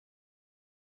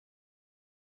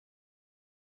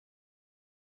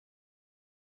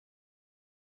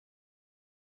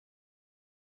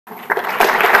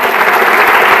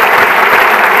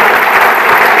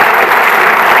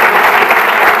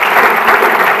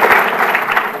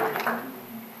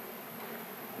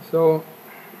So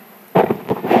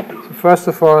first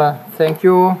of all, thank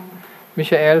you,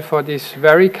 Michael, for these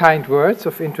very kind words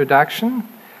of introduction.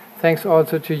 Thanks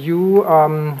also to you,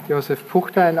 Josef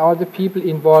Puchter, and all the people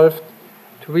involved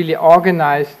to really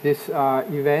organize this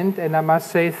event. And I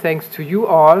must say thanks to you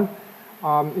all.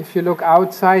 If you look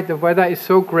outside, the weather is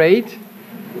so great.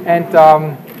 And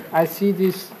I see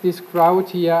this crowd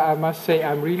here. I must say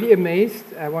I'm really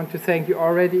amazed. I want to thank you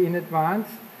already in advance.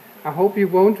 I hope you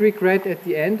won't regret at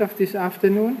the end of this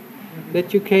afternoon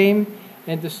that you came.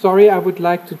 And the story I would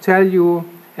like to tell you,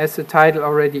 as the title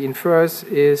already infers,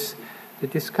 is the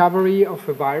discovery of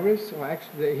a virus, or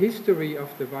actually the history of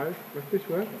the virus. What's this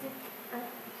word?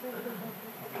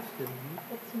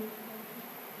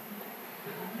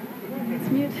 It's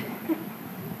mute.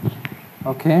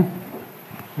 Okay.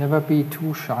 Never be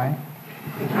too shy.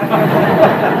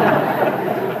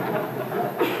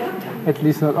 At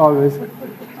least not always.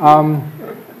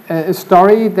 A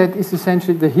story that is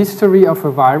essentially the history of a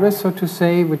virus, so to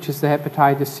say, which is the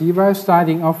hepatitis C virus,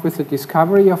 starting off with the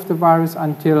discovery of the virus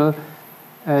until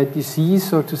disease,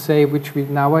 so to say, which we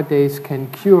nowadays can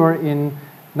cure in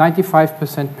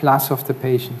 95% plus of the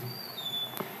patients.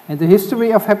 And the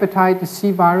history of hepatitis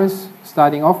C virus,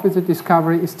 starting off with the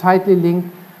discovery, is tightly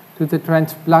linked to the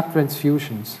blood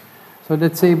transfusions. So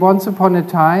let's say once upon a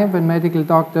time, when medical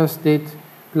doctors did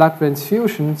blood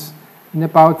transfusions, in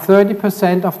about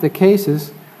 30% of the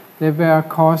cases, they were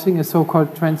causing a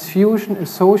so-called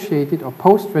transfusion-associated or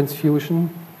post-transfusion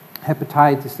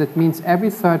hepatitis. That means every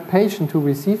third patient who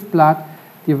received blood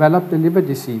developed a liver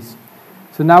disease.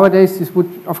 So nowadays, this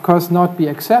would, of course, not be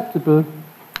acceptable,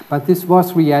 but this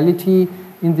was reality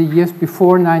in the years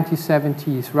before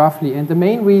 1970s, roughly. And the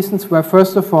main reasons were,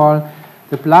 first of all,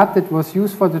 the blood that was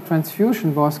used for the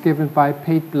transfusion was given by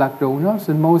paid blood donors,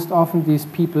 and most often these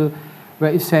people were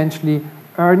essentially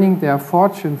earning their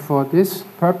fortune for this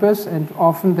purpose, and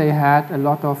often they had a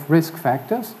lot of risk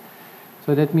factors.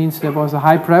 So that means there was a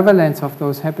high prevalence of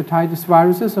those hepatitis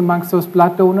viruses amongst those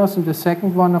blood donors. And the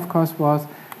second one, of course, was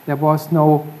there was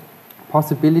no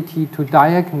possibility to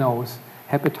diagnose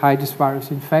hepatitis virus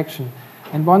infection.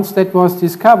 And once that was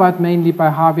discovered, mainly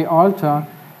by Harvey Alter,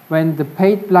 when the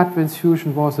paid blood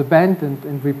transfusion was abandoned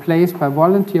and replaced by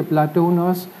volunteer blood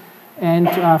donors, and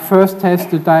first tests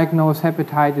to diagnose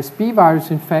hepatitis B virus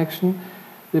infection,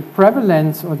 the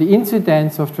prevalence or the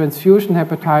incidence of transfusion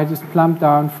hepatitis plumped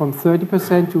down from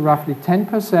 30% to roughly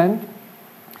 10%.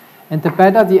 And the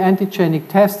better the antigenic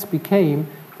tests became,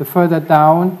 the further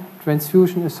down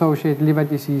transfusion-associated liver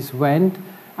disease went,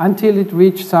 until it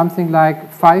reached something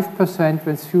like 5%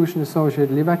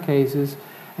 transfusion-associated liver cases.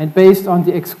 And based on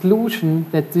the exclusion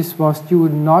that this was due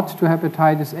not to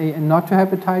hepatitis A and not to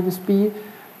hepatitis B,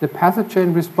 the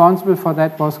pathogen responsible for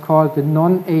that was called the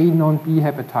non-A, non-B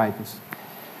hepatitis.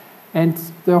 And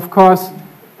of course,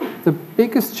 the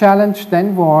biggest challenge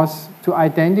then was to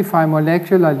identify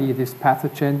molecularly this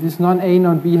pathogen, this non-A,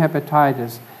 non-B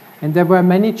hepatitis. And there were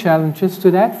many challenges to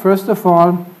that. First of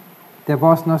all, there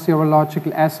was no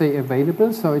serological assay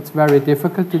available, so it's very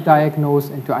difficult to diagnose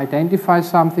and to identify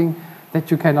something that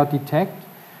you cannot detect.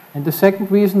 And the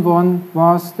second reason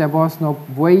was there was no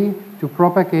way to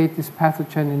propagate this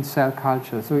pathogen in cell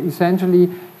culture. So essentially,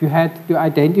 you had to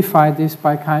identify this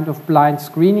by kind of blind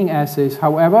screening assays.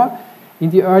 However,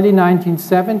 in the early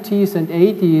 1970s and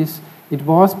 80s, it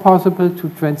was possible to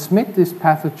transmit this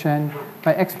pathogen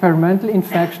by experimental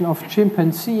infection of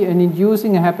chimpanzee and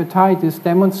inducing a hepatitis,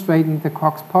 demonstrating the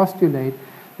Koch's postulate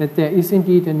that there is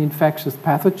indeed an infectious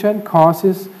pathogen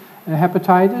causes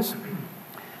hepatitis.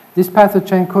 This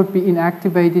pathogen could be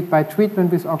inactivated by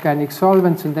treatment with organic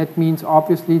solvents, and that means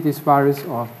obviously this virus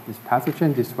or this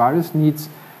pathogen, this virus needs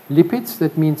lipids.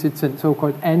 That means it's a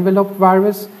so-called enveloped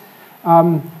virus.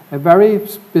 A very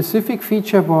specific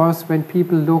feature was when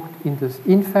people looked in the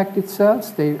infected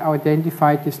cells, they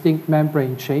identified distinct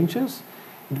membrane changes.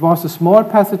 It was a small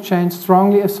pathogen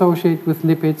strongly associated with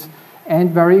lipids,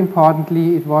 and very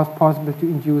importantly, it was possible to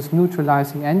induce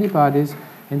neutralizing antibodies,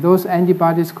 and those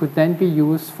antibodies could then be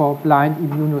used for blind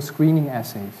immunoscreening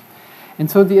assays. And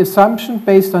so the assumption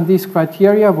based on these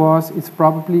criteria was it's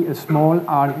probably a small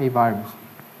RNA virus.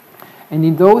 And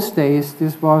in those days,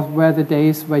 were the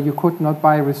days where you could not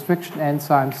buy restriction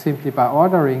enzymes simply by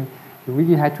ordering. You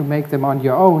really had to make them on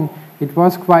your own. It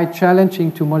was quite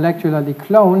challenging to molecularly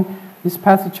clone this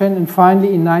pathogen. And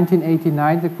finally, in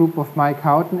 1989, the group of Mike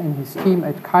Houghton and his team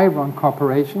at Chiron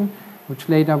Corporation, which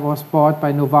later was bought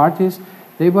by Novartis,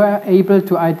 they were able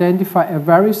to identify a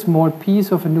very small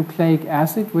piece of a nucleic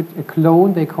acid with a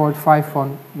clone they called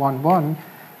 5111,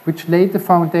 which laid the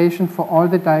foundation for all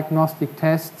the diagnostic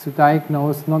tests to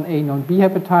diagnose non-A, non-B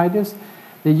hepatitis.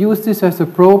 They used this as a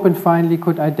probe and finally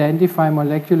could identify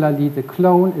molecularly the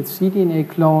clone, its cDNA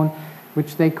clone,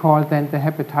 which they called then the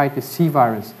hepatitis C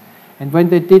virus. And when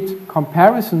they did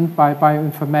comparison by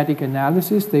bioinformatic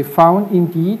analysis, they found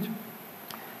indeed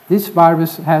this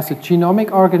virus has a genomic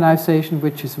organization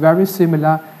which is very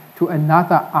similar to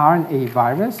another RNA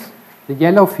virus, the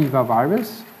yellow fever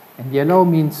virus. And yellow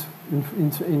means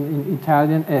in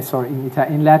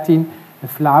Latin,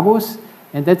 flavus.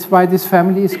 And that's why this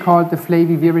family is called the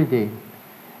Flaviviridae.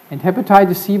 And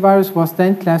hepatitis C virus was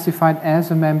then classified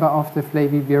as a member of the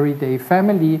Flaviviridae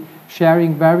family,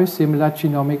 sharing very similar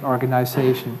genomic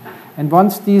organization. And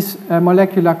once this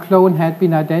molecular clone had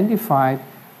been identified,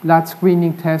 blood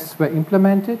screening tests were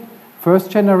implemented.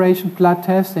 First generation blood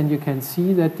tests, and you can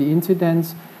see that the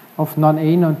incidence of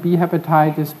non-A, non-B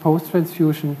hepatitis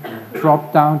post-transfusion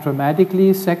dropped down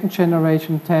dramatically. Second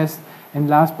generation test, and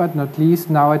last but not least,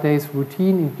 nowadays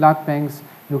routine in blood banks,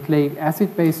 nucleic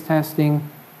acid-based testing,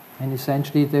 and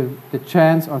essentially the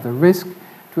chance or the risk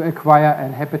to acquire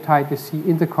an hepatitis C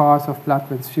in the course of blood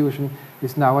transfusion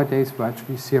is nowadays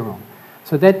virtually zero.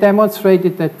 So that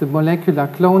demonstrated that the molecular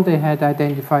clone they had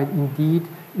identified indeed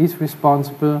is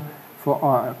responsible for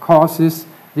or causes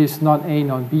this non-A,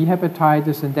 non-B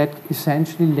hepatitis, and that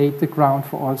essentially laid the ground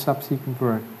for all subsequent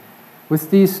work.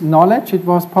 With this knowledge, it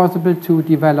was possible to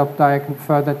develop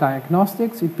further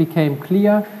diagnostics. It became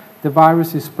clear the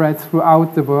virus is spread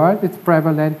throughout the world. It's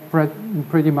prevalent in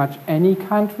pretty much any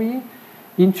country.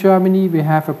 In Germany, we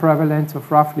have a prevalence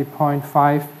of roughly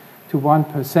 0.5 to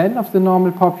 1% of the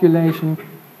normal population,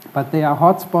 but there are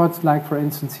hotspots, like for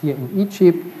instance here in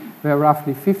Egypt, where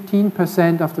roughly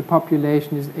 15% of the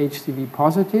population is HCV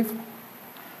positive,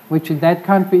 which in that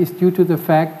country is due to the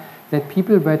fact that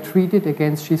people were treated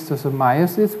against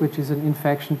schistosomiasis, which is an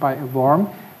infection by a worm,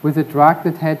 with a drug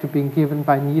that had to be given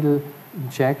by needle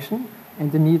injection,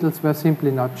 and the needles were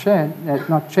simply not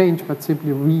changed, but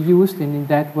simply reused, and in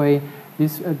that way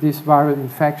this viral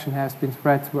infection has been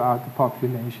spread throughout the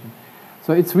population.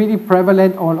 So it's really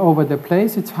prevalent all over the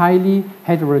place. It's highly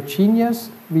heterogeneous.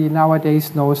 We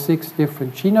nowadays know 6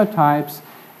 different genotypes,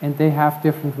 and they have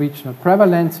different regional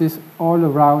prevalences all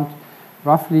around.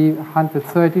 Roughly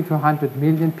 130 to 100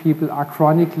 million people are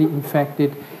chronically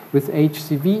infected with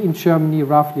HCV. In Germany,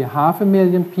 roughly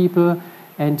 500,000 people,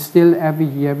 and still every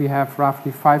year we have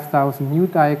roughly 5,000 new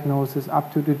diagnoses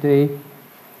up to today,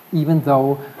 even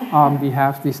though we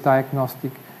have this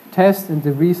diagnostic test. And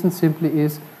the reason simply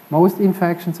is most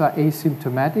infections are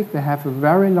asymptomatic. They have a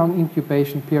very long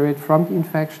incubation period from the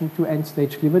infection to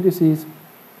end-stage liver disease.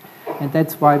 And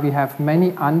that's why we have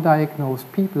many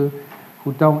undiagnosed people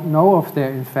who don't know of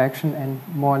their infection, and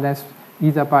more or less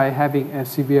either by having a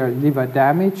severe liver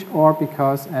damage or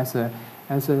because as an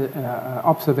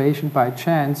observation by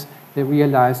chance, they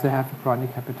realize they have a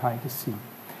chronic hepatitis C.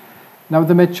 Now,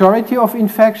 the majority of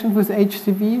infections with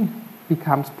HCV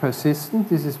becomes persistent.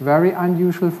 This is very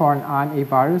unusual for an RNA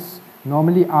virus.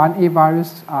 Normally, RNA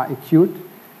viruses are acute,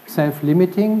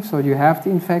 self-limiting, so you have the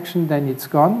infection, then it's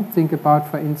gone. Think about,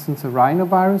 for instance, a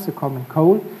rhinovirus, a common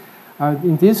cold.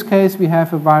 In this case, we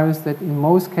have a virus that in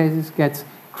most cases gets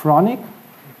chronic,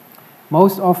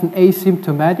 most often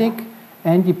asymptomatic,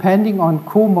 and depending on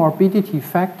comorbidity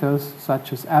factors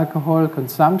such as alcohol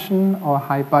consumption or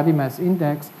high body mass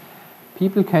index,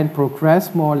 people can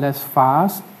progress more or less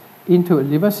fast into a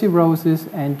liver cirrhosis,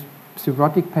 and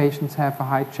cirrhotic patients have a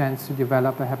high chance to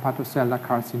develop a hepatocellular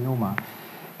carcinoma.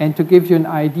 And to give you an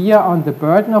idea on the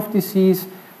burden of disease,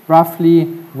 roughly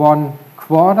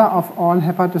 1/4 of all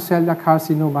hepatocellular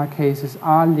carcinoma cases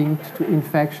are linked to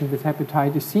infection with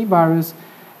hepatitis C virus,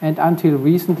 and until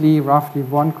recently, roughly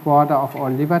 1/4 of all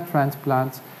liver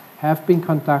transplants have been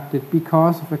conducted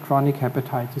because of a chronic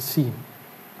hepatitis C.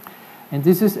 And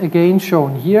this is again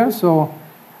shown here. So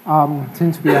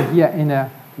since we are here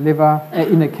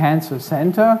in a cancer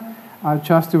center,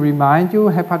 just to remind you,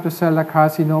 hepatocellular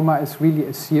carcinoma is really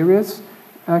a serious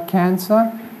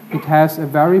cancer. It has a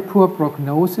very poor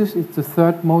prognosis. It's the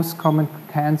 3rd most common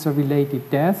cancer-related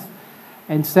death.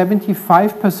 And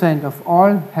 75% of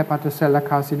all hepatocellular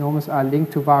carcinomas are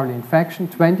linked to viral infection.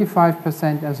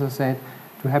 25%, as I said,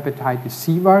 to hepatitis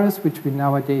C virus, which we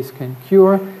nowadays can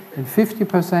cure, and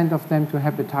 50% of them to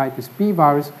hepatitis B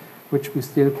virus, which we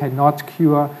still cannot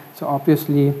cure. So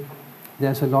obviously,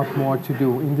 there's a lot more to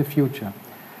do in the future.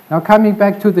 Now, coming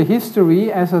back to the history,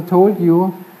 as I told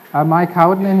you, Mike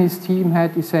Houghton and his team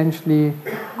had essentially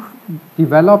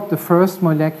developed the first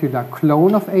molecular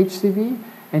clone of HCV,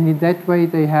 and in that way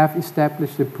they have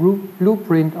established the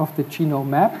blueprint of the genome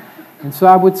map. And so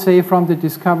I would say from the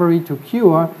discovery to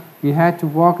cure, we had to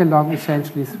walk along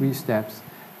essentially 3 steps.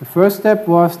 The first step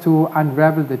was to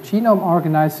unravel the genome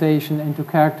organization and to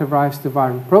characterize the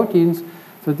viral proteins.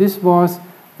 So this was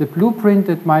the blueprint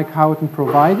that Mike Houghton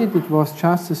provided. It was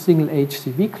just a single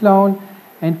HCV clone,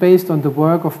 and based on the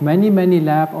work of many, many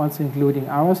labs, also including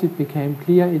ours, it became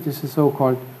clear it is a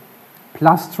so-called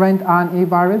plus-strand RNA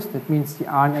virus. That means the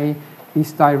RNA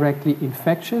is directly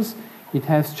infectious. It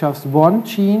has just one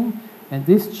gene, and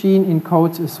this gene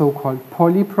encodes a so-called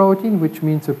polyprotein, which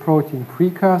means a protein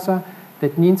precursor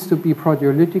that needs to be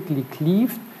proteolytically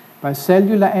cleaved by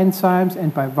cellular enzymes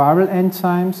and by viral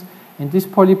enzymes. And this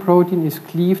polyprotein is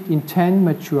cleaved in 10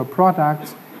 mature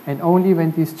products, and only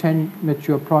when these 10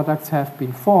 mature products have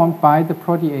been formed by the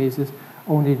proteases,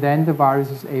 only then the virus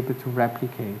is able to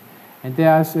replicate. And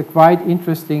there is a quite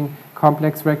interesting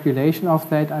complex regulation of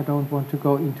that. I don't want to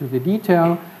go into the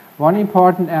detail. One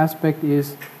important aspect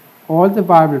is all the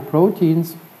viral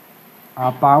proteins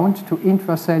are bound to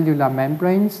intracellular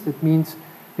membranes. That means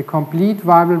the complete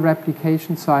viral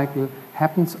replication cycle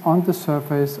happens on the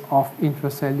surface of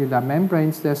intracellular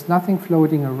membranes. There's nothing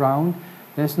floating around.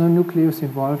 There's no nucleus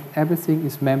involved. Everything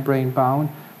is membrane bound.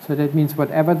 So that means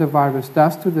whatever the virus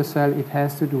does to the cell, it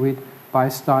has to do it by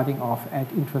starting off at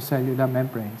intracellular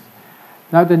membranes.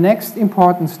 Now the next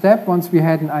important step, once we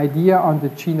had an idea on the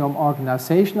genome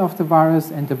organization of the virus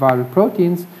and the viral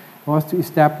proteins, was to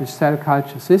establish cell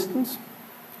culture systems.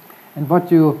 And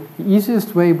the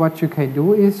easiest way what you can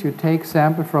do is you take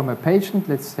sample from a patient.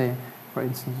 Let's say, for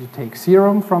instance, you take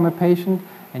serum from a patient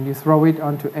and you throw it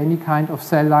onto any kind of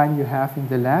cell line you have in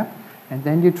the lab, and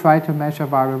then you try to measure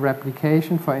viral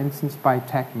replication, for instance, by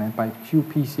TACMan, by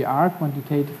qPCR,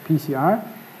 quantitative PCR.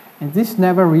 And this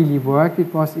never really worked.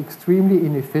 It was extremely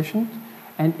inefficient.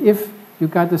 And if you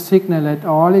got a signal at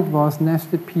all, it was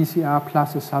nested PCR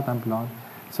plus a Southern blot.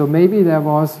 So maybe there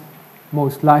was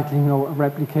most likely no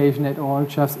replication at all,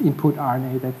 just input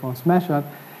RNA that was measured.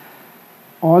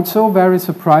 Also, very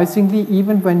surprisingly,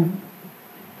 even when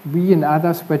we and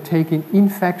others were taking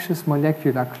infectious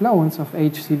molecular clones of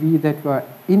HCV that were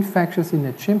infectious in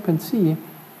a chimpanzee,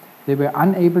 they were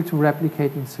unable to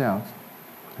replicate in cells.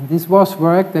 And this was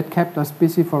work that kept us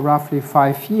busy for roughly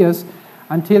 5 years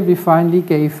until we finally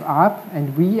gave up.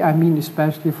 And we, I mean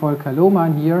especially Volker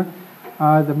Lohmann here,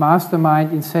 the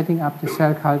mastermind in setting up the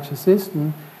cell culture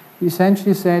system, we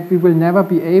essentially said we will never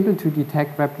be able to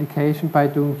detect replication by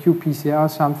doing qPCR or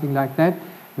something like that.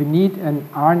 We need an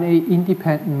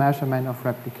RNA-independent measurement of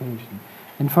replication.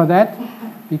 And for that,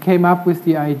 we came up with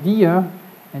the idea,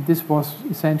 and this was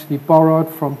essentially borrowed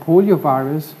from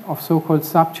poliovirus, of so-called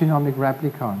subgenomic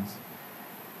replicons.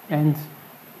 And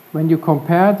when you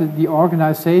compare the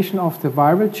organization of the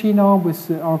viral genome with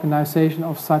the organization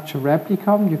of such a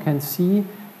replicon, you can see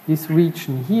this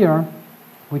region here,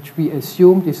 which we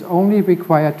assumed is only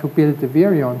required to build the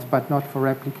virions, but not for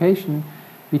replication.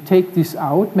 We take this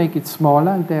out, make it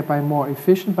smaller, and thereby more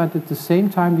efficient, but at the same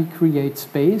time we create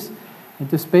space. And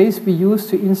the space we use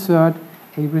to insert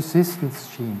a resistance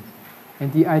gene.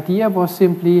 And the idea was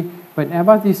simply,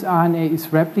 whenever this RNA is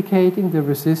replicating, the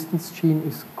resistance gene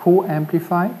is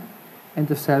co-amplified, and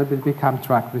the cell will become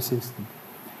drug resistant.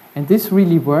 And this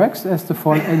really works in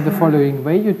the following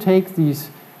way. You take these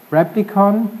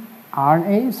replicon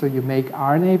RNA, so you make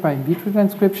RNA by in vitro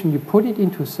transcription, you put it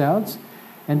into cells,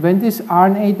 and when this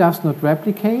RNA does not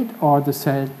replicate, or the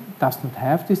cell does not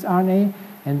have this RNA,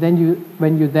 and then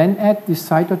when you then add this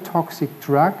cytotoxic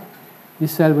drug,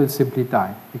 this cell will simply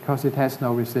die because it has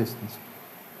no resistance.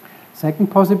 Second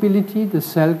possibility, the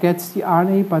cell gets the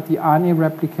RNA, but the RNA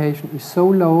replication is so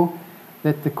low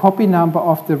that the copy number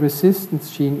of the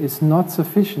resistance gene is not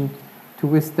sufficient to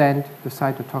withstand the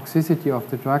cytotoxicity of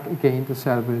the drug. Again, the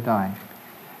cell will die.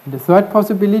 And the third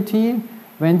possibility,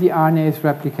 when the RNA is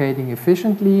replicating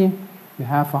efficiently, you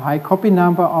have a high copy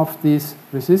number of this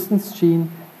resistance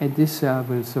gene, and this cell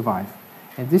will survive.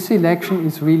 And this selection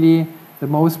is really the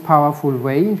most powerful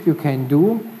way you can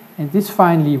do, and this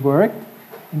finally worked.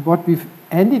 And what we've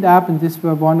ended up, and this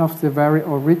were one of the very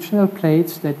original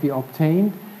plates that we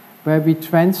obtained, where we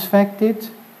transfected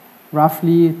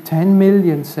roughly 10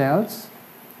 million cells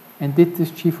and did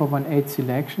this G418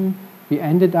 selection. We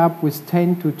ended up with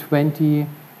 10 to 20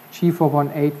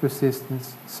 G418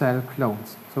 resistance cell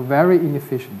clones, so very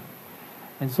inefficient.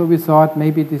 And so we thought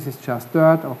maybe this is just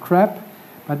dirt or crap,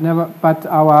 but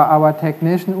our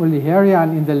technician Uli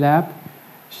Herian in the lab,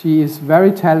 she is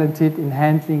very talented in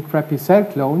handling crappy cell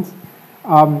clones.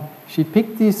 she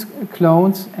picked these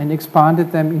clones and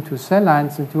expanded them into cell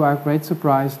lines, and to our great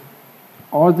surprise,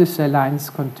 all the cell lines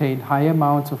contained high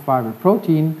amounts of viral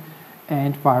protein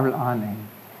and viral RNA.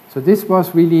 So this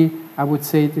was really, I would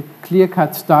say, the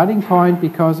clear-cut starting point.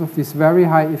 Because of this very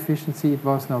high efficiency, it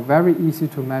was now very easy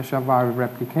to measure viral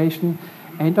replication,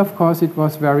 and of course it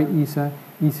was very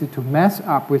easy to mess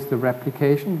up with the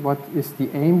replication. What is the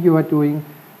aim you are doing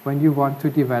when you want to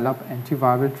develop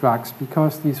antiviral drugs?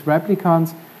 Because these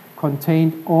replicons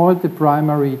contained all the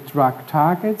primary drug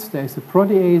targets. There is a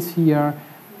protease here,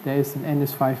 there is an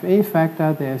NS5A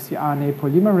factor, there is the RNA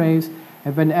polymerase,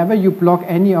 and whenever you block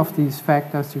any of these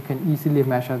factors, you can easily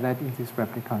measure that in this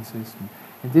replicon system.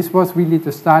 And this was really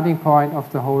the starting point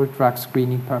of the whole drug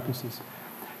screening purposes.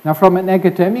 Now, from an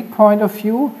academic point of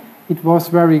view, it was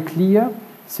very clear,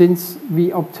 since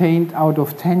we obtained out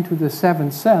of 10 to the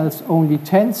 7 cells, only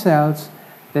 10 cells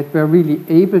that were really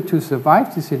able to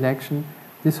survive the selection,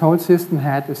 this whole system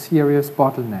had a serious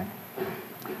bottleneck.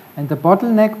 And the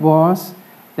bottleneck was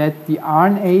that the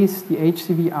RNAs, the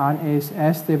HCV RNAs,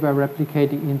 as they were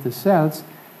replicating in the cells,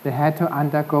 they had to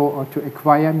undergo or to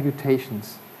acquire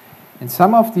mutations. And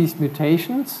some of these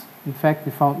mutations, in fact,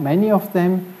 we found many of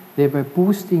them, they were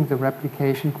boosting the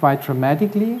replication quite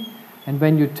dramatically. And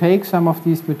when you take some of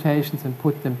these mutations and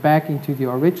put them back into the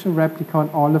original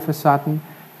replicon, all of a sudden,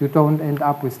 you don't end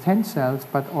up with 10 cells,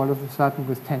 but all of a sudden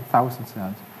with 10,000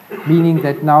 cells. Meaning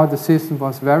that now the system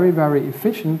was very, very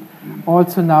efficient,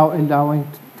 also now allowing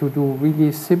to do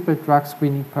really simple drug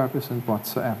screening purposes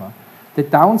whatsoever. The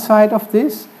downside of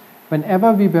this,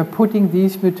 whenever we were putting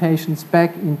these mutations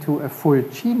back into a full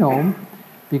genome,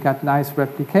 we got nice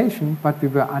replication, but we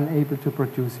were unable to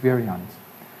produce virions.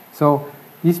 So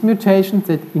these mutations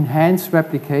that enhance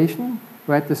replication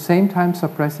were at the same time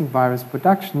suppressing virus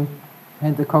production,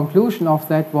 and the conclusion of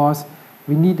that was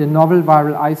we need a novel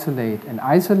viral isolate, an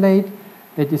isolate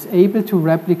that is able to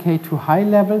replicate to high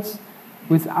levels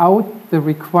without the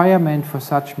requirement for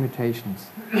such mutations.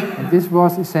 And this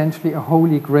was essentially a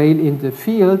holy grail in the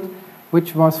field,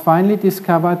 which was finally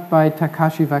discovered by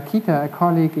Takashi Wakita, a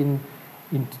colleague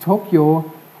in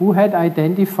Tokyo, who had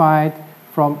identified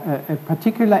from a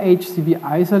particular HCV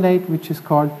isolate, which is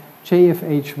called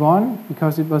JFH1,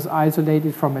 because it was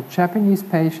isolated from a Japanese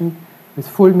patient with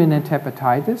fulminant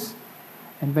hepatitis.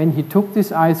 And when he took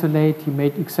this isolate, he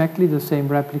made exactly the same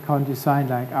replicon design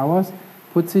like ours,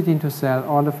 puts it into cell,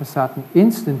 all of a sudden,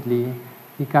 instantly,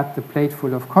 he got the plate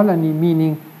full of colony,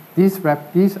 meaning this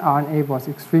RNA was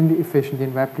extremely efficient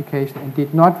in replication and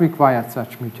did not require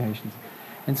such mutations.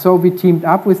 And so we teamed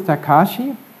up with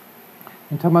Takashi,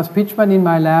 and Thomas Pitchman in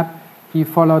my lab, he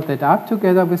followed that up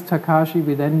together with Takashi.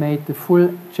 We then made the full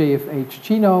JFH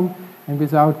genome, and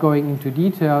without going into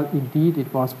detail, indeed,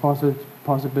 it was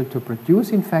possible to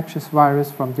produce infectious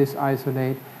virus from this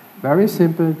isolate. Very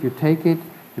simple, you take it,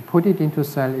 you put it into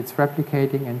cell, it's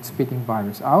replicating and spitting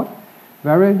virus out.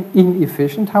 Very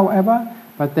inefficient, however,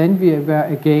 but then we were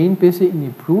again busy in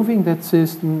improving that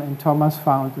system, and Thomas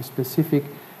found a specific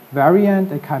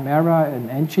variant, a chimera, an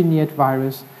engineered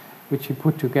virus, which he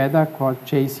put together called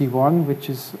JC1, which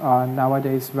is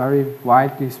nowadays very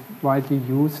widely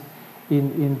used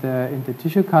in the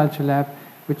tissue culture lab,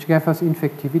 which gave us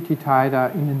infectivity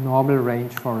titer in a normal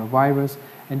range for a virus.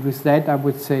 And with that, I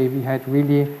would say we had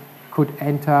really could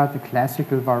enter the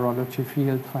classical virology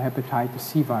field for hepatitis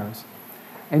C virus.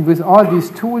 And with all these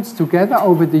tools together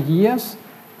over the years,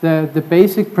 the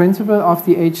basic principle of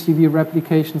the HCV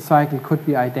replication cycle could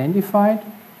be identified.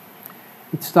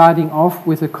 It's starting off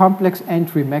with a complex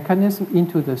entry mechanism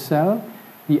into the cell.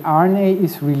 The RNA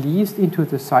is released into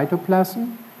the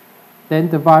cytoplasm. Then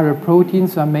the viral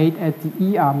proteins are made at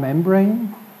the ER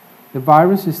membrane. The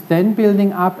virus is then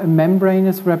building up a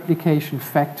membranous replication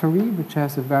factory, which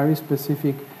has a very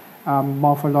specific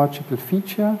morphological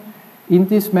feature. In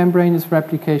this membranous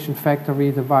replication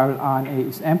factory, the viral RNA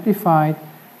is amplified.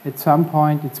 At some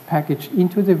point, it's packaged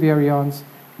into the virions,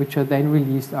 which are then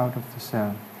released out of the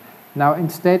cell. Now,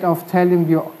 instead of telling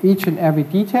you each and every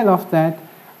detail of that,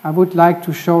 I would like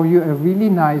to show you a really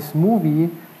nice movie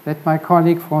that my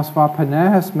colleague François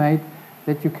Penin has made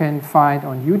that you can find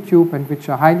on YouTube, and which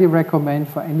I highly recommend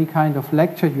for any kind of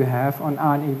lecture you have on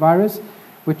RNA virus,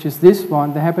 which is this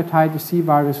one, the hepatitis C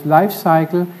virus life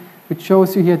cycle, which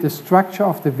shows you here the structure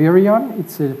of the virion.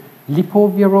 It's a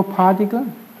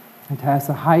lipoviroparticle. It has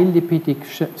a high lipidic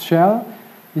shell.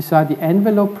 These are the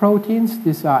envelope proteins.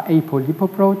 These are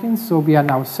apolipoproteins. So we are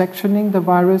now sectioning the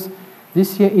virus.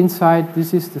 This here inside,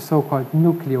 this is the so-called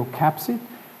nucleocapsid.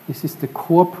 This is the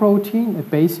core protein, a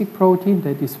basic protein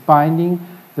that is binding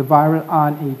the viral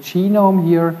RNA genome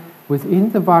here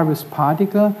within the virus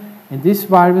particle. And this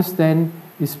virus then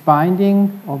is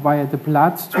binding, or via the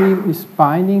bloodstream, is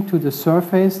binding to the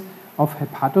surface of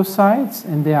hepatocytes,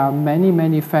 and there are many,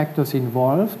 many factors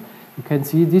involved. You can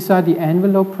see these are the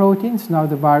envelope proteins. Now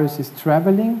the virus is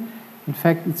traveling. In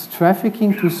fact, it's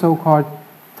trafficking to so-called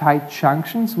tight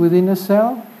junctions within a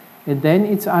cell, and then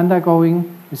it's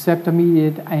undergoing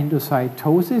receptor-mediated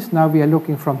endocytosis. Now we are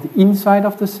looking from the inside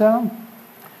of the cell.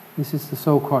 This is the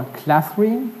so-called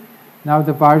clathrine. Now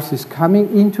the virus is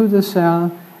coming into the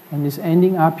cell and is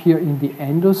ending up here in the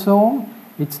endosome.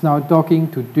 It's now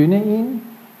docking to dynein.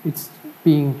 It's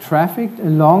being trafficked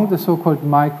along the so-called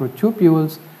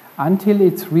microtubules until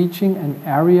it's reaching an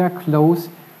area close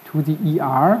to the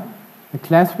ER. The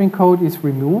clathrine coat is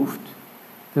removed.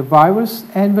 The virus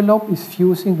envelope is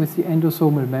fusing with the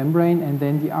endosomal membrane, and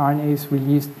then the RNA is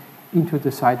released into the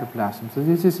cytoplasm. So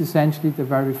this is essentially the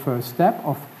very first step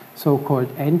of so-called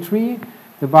entry.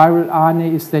 The viral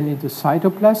RNA is then in the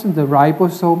cytoplasm. The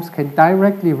ribosomes can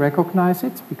directly recognize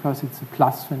it because it's a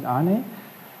plus-strand RNA.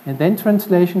 And then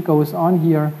translation goes on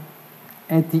here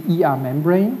at the ER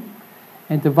membrane.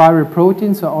 And the viral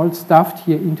proteins are all stuffed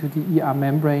here into the ER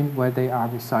membrane where they are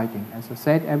residing. As I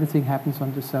said, everything happens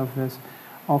on the surface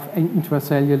of an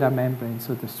intracellular membrane.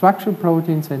 So the structural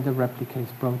proteins and the replicase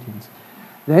proteins.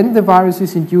 Then the virus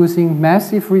is inducing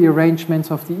massive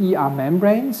rearrangements of the ER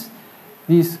membranes.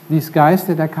 These guys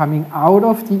that are coming out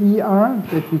of the ER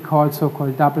that we call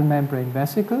so-called double membrane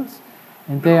vesicles.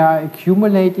 And they are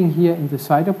accumulating here in the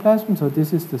cytoplasm. So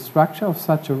this is the structure of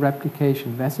such a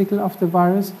replication vesicle of the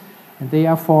virus. And they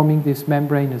are forming this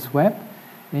membranous web.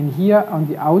 And here on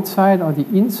the outside or the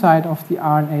inside of the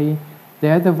RNA,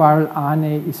 there the viral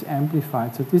RNA is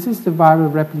amplified. So this is the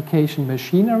viral replication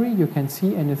machinery. You can see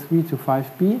NF3 to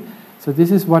 5b. So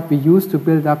this is what we use to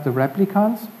build up the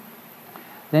replicons.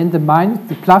 Then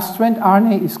the plus strand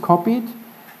RNA is copied,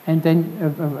 and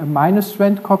then a minus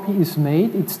strand copy is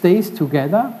made. It stays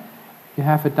together. You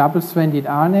have a double-stranded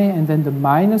RNA, and then the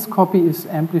minus copy is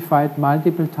amplified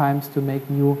multiple times to make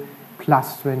new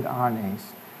plus strand RNAs.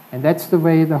 And that's the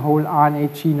way the whole RNA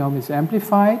genome is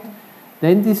amplified.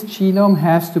 Then this genome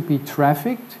has to be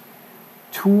trafficked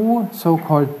to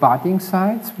so-called budding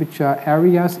sites, which are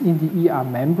areas in the ER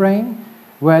membrane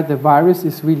where the virus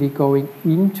is really going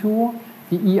into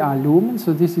the ER lumen.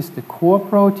 So this is the core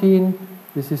protein,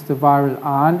 this is the viral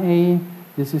RNA,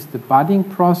 this is the budding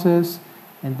process,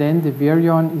 and then the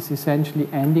virion is essentially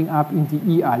ending up in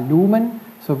the ER lumen.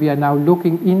 So we are now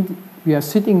we are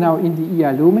sitting now in the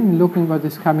ER lumen, looking what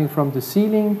is coming from the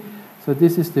ceiling. So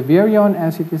this is the virion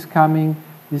as it is coming.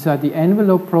 These are the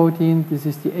envelope protein. This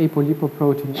is the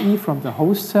apolipoprotein E from the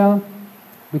host cell,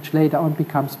 which later on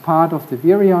becomes part of the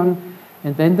virion.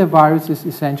 And then the virus is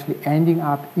essentially ending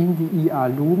up in the ER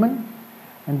lumen.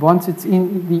 And once it's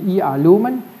in the ER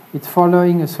lumen, it's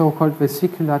following a so-called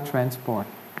vesicular transport.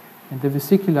 And the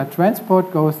vesicular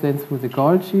transport goes then through the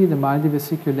Golgi, the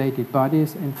multivesiculated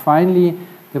bodies, and finally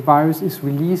the virus is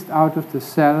released out of the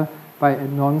cell by a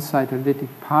non-cytolytic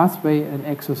pathway, an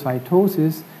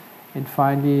exocytosis, and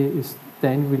finally is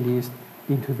then released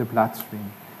into the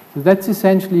bloodstream. So that's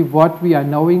essentially what we are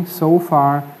knowing so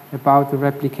far about the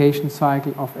replication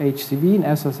cycle of HCV. And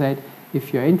as I said,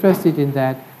 if you're interested in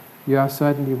that, you are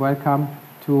certainly welcome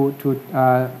to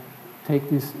take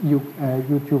this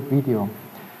YouTube video.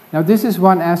 Now this is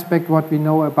one aspect what we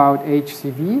know about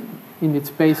HCV in its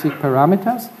basic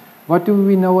parameters. What do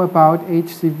we know about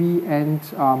HCV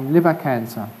and liver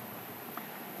cancer?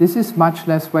 This is much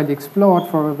less well explored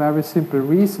for a very simple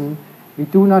reason. We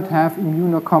do not have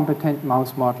immunocompetent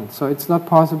mouse models. So it's not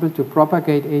possible to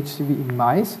propagate HCV in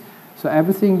mice. So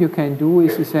everything you can do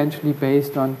is essentially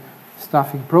based on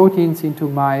stuffing proteins into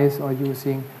mice or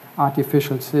using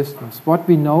artificial systems. What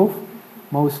we know,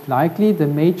 most likely, the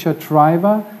major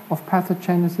driver of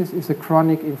pathogenesis is a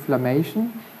chronic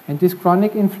inflammation. And this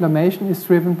chronic inflammation is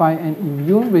driven by an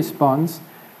immune response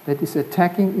that is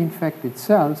attacking infected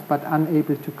cells but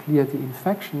unable to clear the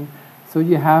infection. So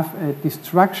you have a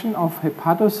destruction of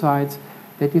hepatocytes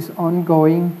that is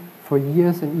ongoing for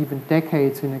years and even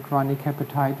decades in a chronic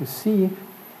hepatitis C.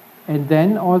 And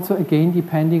then also, again,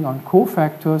 depending on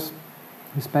cofactors,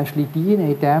 especially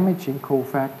DNA damaging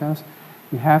cofactors,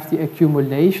 you have the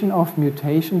accumulation of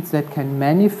mutations that can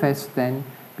manifest then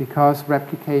because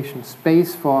replication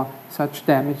space for such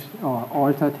damaged or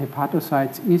altered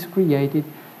hepatocytes is created,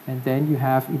 and then you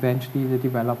have eventually the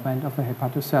development of a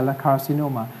hepatocellular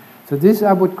carcinoma. So this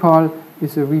I would call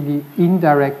is a really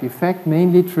indirect effect,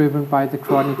 mainly driven by the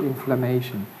chronic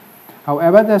inflammation.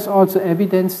 However, there's also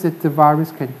evidence that the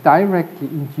virus can directly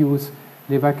induce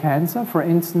liver cancer. For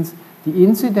instance, the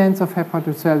incidence of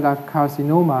hepatocellular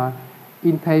carcinoma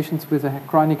in patients with a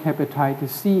chronic hepatitis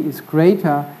C is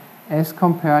greater as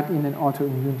compared in an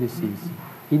autoimmune disease,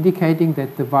 indicating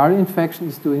that the viral infection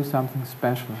is doing something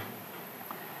special.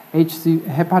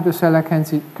 Hepatocellular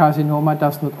carcinoma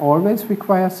does not always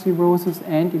require cirrhosis,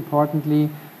 and importantly,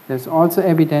 there's also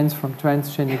evidence from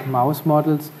transgenic mouse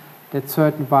models that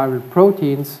certain viral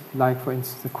proteins, like for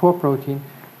instance the core protein,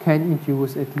 can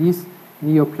induce at least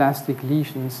neoplastic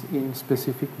lesions in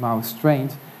specific mouse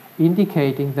strains,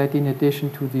 indicating that in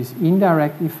addition to this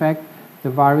indirect effect, the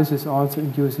virus is also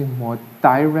inducing more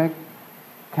direct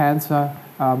cancer,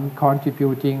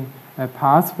 contributing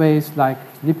pathways like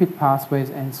lipid pathways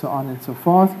and so on and so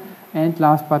forth. And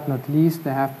last but not least,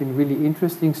 there have been really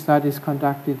interesting studies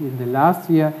conducted in the last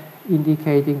year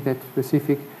indicating that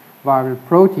specific viral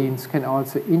proteins can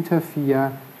also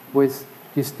interfere with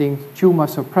distinct tumor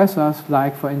suppressors,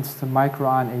 like for instance the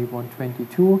microRNA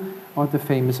 122 or the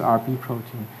famous RB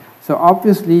protein. So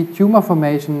obviously tumor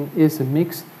formation is a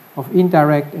mix of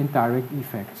indirect and direct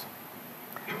effects.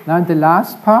 Now in the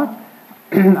last part,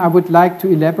 I would like to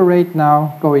elaborate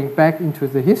now, going back into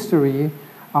the history,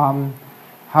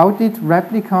 how did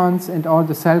replicons and all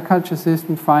the cell culture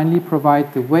systems finally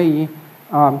provide the way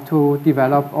to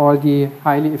develop all the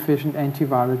highly efficient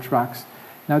antiviral drugs.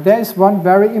 Now there is one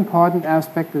very important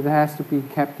aspect that has to be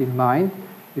kept in mind,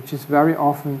 which is very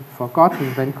often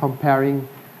forgotten when comparing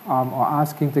or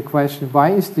asking the question,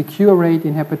 why is the cure rate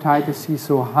in hepatitis C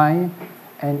so high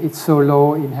and it's so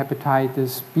low in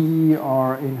hepatitis B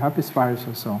or in herpes virus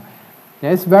or so?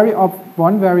 There's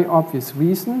one very obvious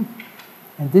reason,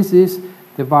 and this is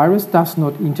the virus does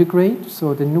not integrate,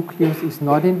 so the nucleus is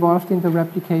not involved in the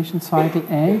replication cycle,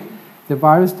 and the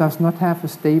virus does not have a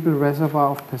stable reservoir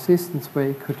of persistence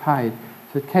where it could hide.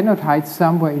 So it cannot hide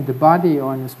somewhere in the body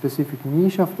or in a specific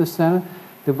niche of the cell.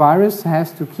 The virus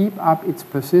has to keep up its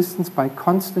persistence by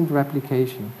constant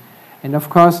replication. And of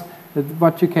course,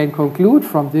 what you can conclude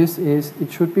from this is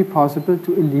it should be possible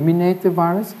to eliminate the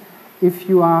virus if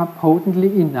you are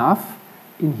potently enough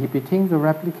inhibiting the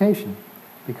replication,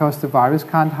 because the virus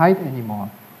can't hide anymore.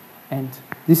 And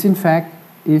this, in fact,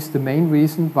 is the main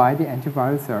reason why the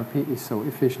antiviral therapy is so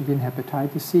efficient in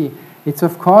hepatitis C. It's,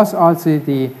 of course, also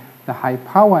the high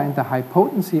power and the high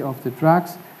potency of the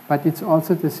drugs, but it's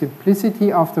also the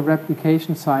simplicity of the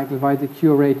replication cycle why the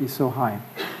cure rate is so high.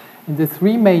 And the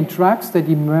three main drugs that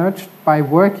emerged by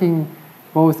working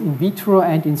both in vitro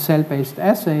and in cell-based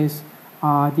assays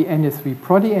are the NS3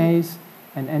 protease,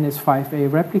 an NS5A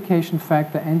replication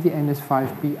factor, and the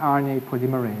NS5B RNA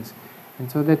polymerase. And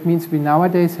so that means we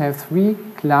nowadays have three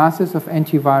classes of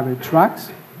antiviral drugs.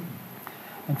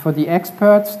 And for the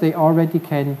experts, they already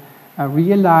can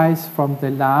realize from the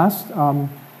last,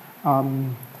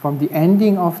 from the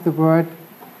ending of the word,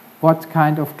 what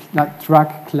kind of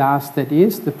drug class that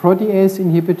is. The protease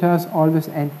inhibitors always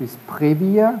end with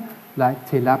previr, like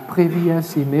telaprevir,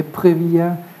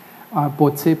 cimeprevir,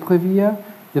 boceprevir.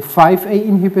 The 5A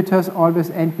inhibitors always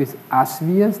end with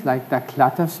asvirs, like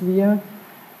daclatasvir.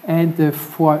 And the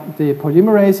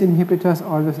polymerase inhibitors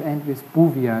always end with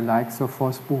buvir, like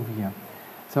sofosbuvir.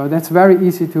 So that's very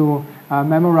easy to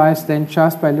memorize then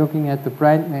just by looking at the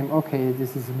brand name. Okay,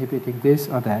 this is inhibiting this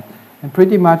or that. And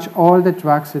pretty much all the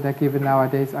drugs that are given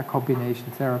nowadays are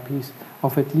combination therapies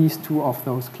of at least two of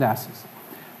those classes.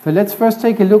 So let's first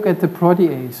take a look at the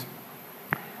protease.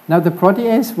 Now the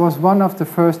protease was one of the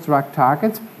first drug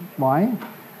targets. Why?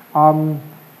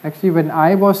 Actually, when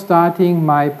I was starting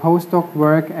my postdoc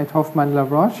work at Hoffmann-La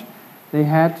Roche, they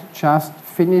had just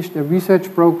finished a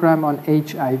research program on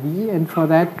HIV, and for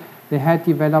that they had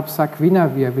developed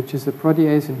saquinavir, which is a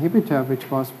protease inhibitor, which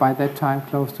was by that time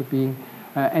close to being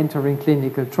entering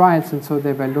clinical trials, and so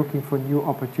they were looking for new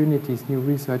opportunities, new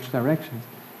research directions.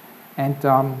 And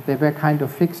they were kind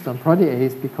of fixed on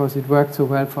protease because it worked so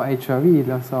well for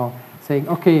HIV, so saying,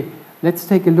 okay, let's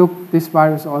take a look, this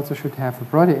virus also should have a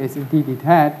protease. Indeed it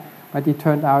had, but it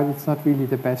turned out it's not really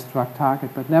the best drug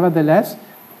target. But nevertheless,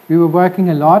 we were working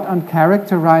a lot on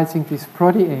characterizing this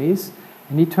protease,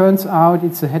 and it turns out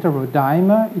it's a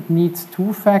heterodimer. It needs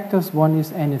two factors. One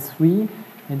is NS3,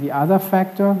 and the other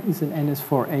factor is an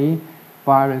NS4A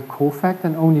viral cofactor,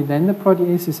 and only then the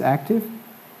protease is active.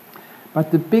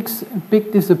 But the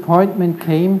big disappointment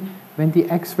came when the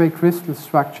X-ray crystal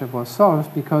structure was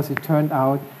solved, because it turned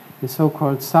out the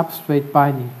so-called substrate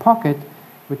binding pocket,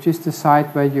 which is the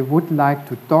site where you would like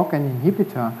to dock an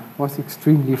inhibitor, was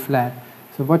extremely flat.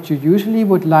 So what you usually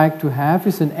would like to have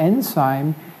is an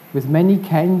enzyme with many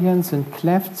canyons and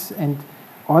clefts and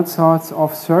all sorts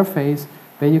of surface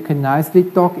where you can nicely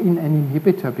dock in an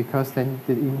inhibitor, because then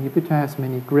the inhibitor has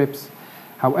many grips.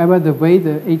 However, the way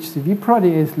the HCV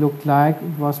protease looked like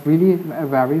was really a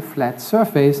very flat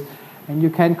surface. And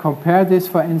you can compare this,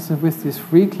 for instance, with this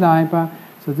free climber.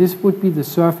 So this would be the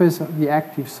surface of the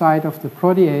active site of the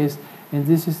protease, and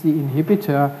this is the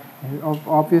inhibitor. And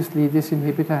obviously, this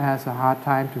inhibitor has a hard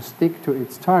time to stick to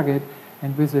its target,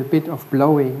 and with a bit of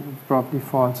blowing, it probably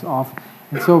falls off.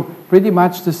 And so pretty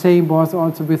much the same was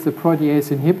also with the protease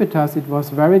inhibitors. It was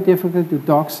very difficult to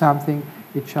dock something.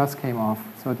 It just came off.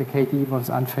 So the KD was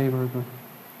unfavorable.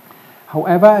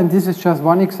 However, and this is just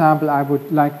one example I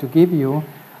would like to give you,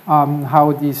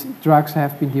 how these drugs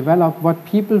have been developed. What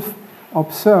people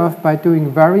observed by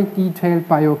doing very detailed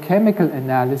biochemical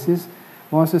analysis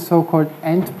was a so-called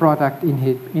end product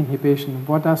inhibition.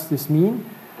 What does this mean?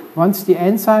 Once the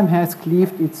enzyme has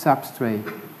cleaved its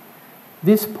substrate,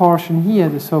 this portion here,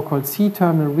 the so-called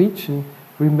C-terminal region,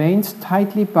 remains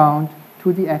tightly bound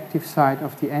to the active site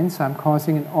of the enzyme,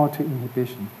 causing an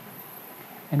autoinhibition.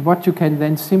 And what you can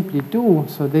then simply do,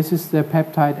 so this is the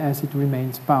peptide as it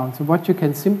remains bound. So what you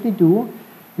can simply do,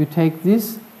 you take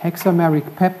this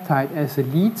hexameric peptide as a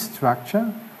lead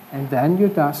structure, and then you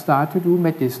start to do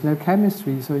medicinal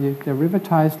chemistry. So you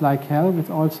derivatize like hell with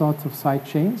all sorts of side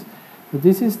chains. So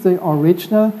this is the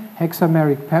original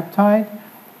hexameric peptide,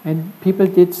 and people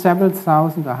did several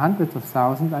thousand or hundreds of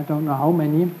thousands, I don't know how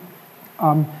many,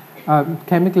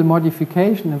 chemical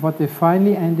modification, and what they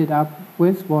finally ended up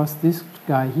with was this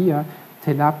guy here,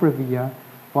 tenofovir,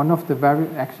 one of the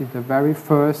very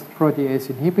first protease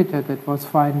inhibitor that was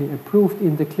finally approved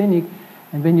in the clinic.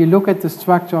 And when you look at the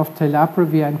structure of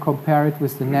tenofovir and compare it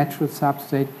with the natural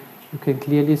substrate, you can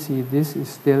clearly see this is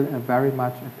still very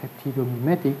much a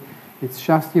peptidomimetic. It's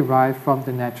just derived from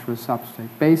the natural substrate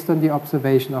based on the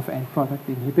observation of end product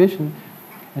inhibition.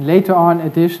 And later on,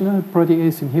 additional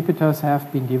protease inhibitors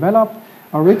have been developed.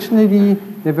 Originally,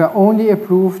 they were only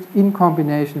approved in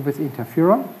combination with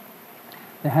interferon.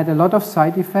 They had a lot of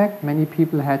side effects. Many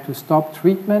people had to stop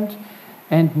treatment.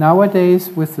 And nowadays,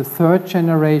 with the third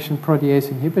generation protease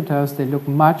inhibitors, they look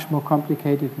much more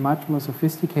complicated, much more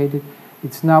sophisticated.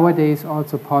 It's nowadays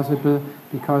also possible,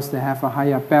 because they have a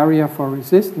higher barrier for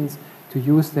resistance, to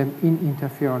use them in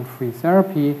interferon-free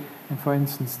therapy. And for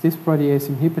instance, this protease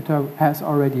inhibitor has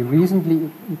already recently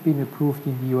been approved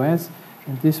in the US,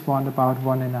 and this one about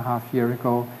 1.5 years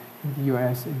ago in the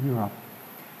US and Europe.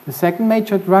 The second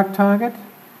major drug target,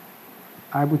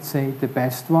 I would say the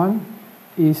best one,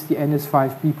 is the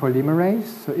NS5B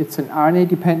polymerase. So it's an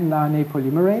RNA-dependent RNA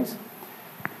polymerase.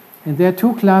 And there are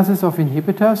two classes of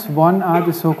inhibitors. One are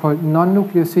the so-called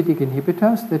non-nucleosidic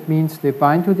inhibitors. That means they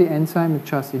bind to the enzyme and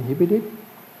just inhibit it.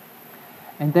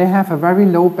 And they have a very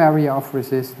low barrier of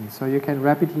resistance. So you can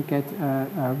rapidly get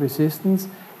resistance.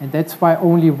 And that's why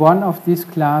only one of this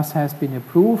class has been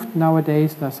approved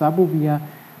nowadays, darzabuvir.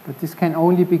 But this can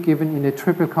only be given in a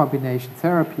triple combination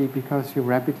therapy, because you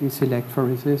rapidly select for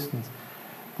resistance.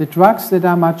 The drugs that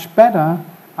are much better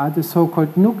are the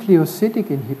so-called nucleosidic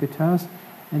inhibitors.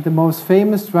 And the most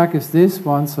famous drug is this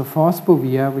one,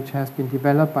 sofosbuvir, which has been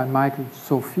developed by Michael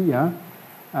Sophia.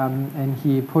 And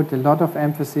he put a lot of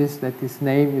emphasis that this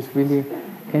name is really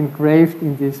engraved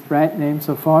in this brand name,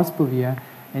 sofosbuvir.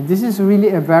 And this is really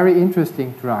a very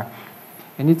interesting drug.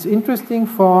 And it's interesting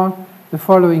for the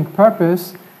following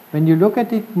purpose. When you look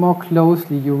at it more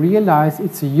closely, you realize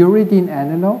it's a uridine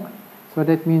analog. So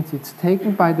that means it's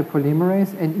taken by the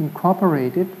polymerase and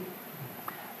incorporated,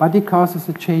 but it causes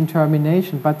a chain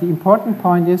termination. But the important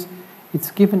point is it's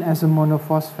given as a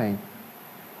monophosphate.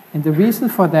 And the reason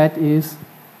for that is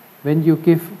when you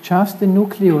give just the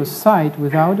nucleoside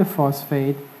without a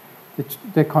phosphate,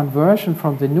 the conversion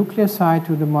from the nucleoside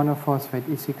to the monophosphate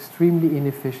is extremely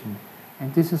inefficient.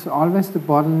 And this is always the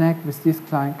bottleneck with this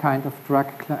kind of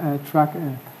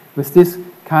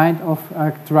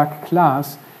drug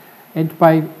class. And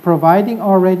by providing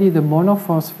already the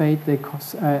monophosphate, they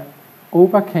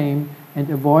overcame and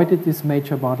avoided this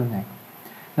major bottleneck.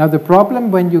 Now the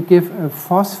problem when you give a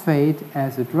phosphate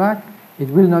as a drug, it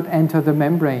will not enter the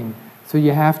membrane. So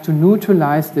you have to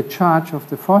neutralize the charge of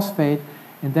the phosphate,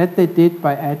 and that they did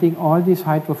by adding all these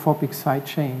hydrophobic side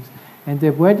chains. And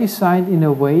they were designed in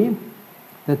a way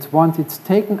that once it's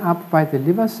taken up by the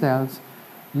liver cells,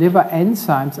 liver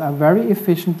enzymes are very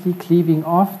efficiently cleaving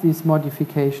off these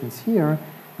modifications here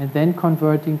and then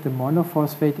converting the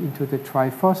monophosphate into the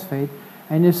triphosphate.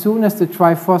 And as soon as the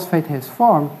triphosphate has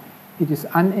formed, it is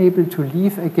unable to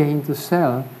leave again the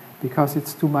cell because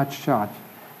it's too much charge.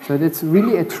 So that's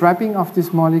really a trapping of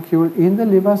this molecule in the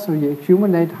liver, so you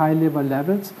accumulate high liver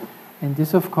levels. And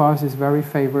this, of course, is very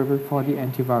favorable for the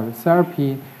antiviral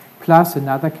therapy, plus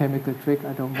another chemical trick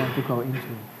I don't want to go into.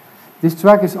 This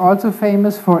drug is also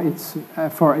famous for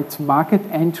its market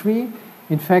entry.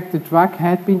 In fact, the drug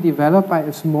had been developed by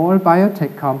a small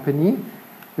biotech company,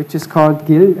 which is called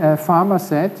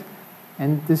Pharmacet,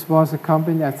 and this was a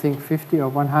company, I think, 50 or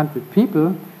 100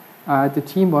 people. The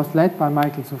team was led by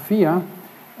Michael Sophia,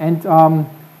 and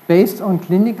based on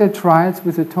clinical trials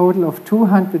with a total of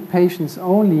 200 patients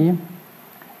only,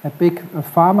 a big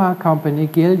pharma company,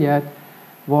 Gilead,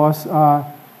 was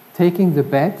taking the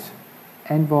bet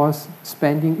and was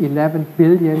spending 11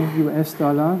 billion US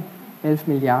dollar, 11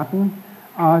 Milliarden,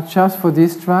 just for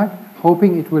this drug,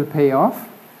 hoping it will pay off.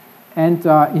 And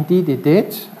indeed it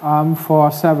did,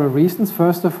 for several reasons.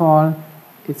 First of all,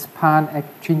 it's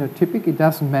pan-genotypic. It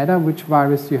doesn't matter which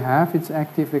virus you have. It's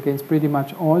active against pretty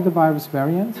much all the virus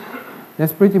variants.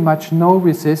 There's pretty much no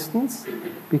resistance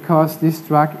because this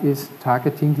drug is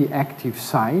targeting the active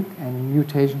site, and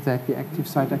mutations at the active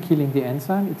site are killing the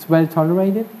enzyme. It's well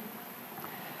tolerated.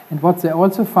 And what they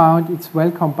also found, it's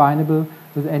well combinable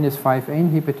with NS5A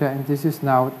inhibitor, and this is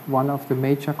now one of the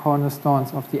major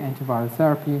cornerstones of the antiviral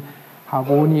therapy,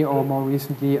 Harvoni, or more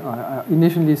recently,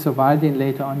 initially Sovaldi, and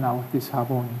later on now this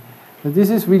Harvoni. So this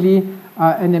is really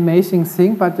an amazing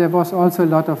thing, but there was also a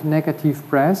lot of negative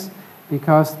press,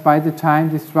 because by the time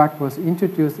this drug was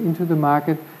introduced into the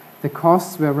market, the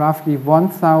costs were roughly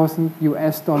 $1,000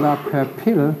 US per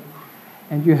pill,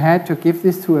 and you had to give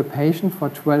this to a patient for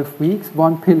 12 weeks,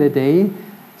 1 pill a day.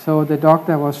 So the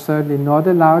doctor was certainly not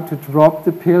allowed to drop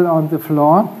the pill on the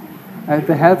floor.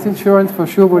 The health insurance for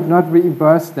sure would not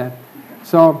reimburse that.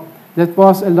 So that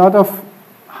was a lot of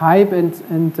hype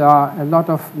and a lot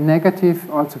of negative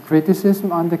also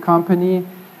criticism on the company.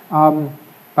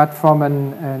 But from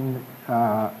an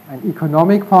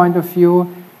economic point of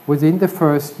view, within the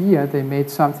first year, they made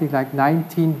something like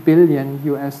 19 billion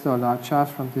US dollar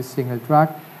just from this single drug.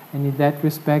 And in that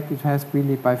respect, it has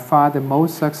really by far the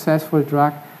most successful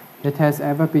drug that has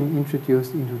ever been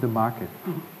introduced into the market.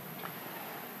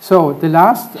 So the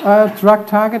last drug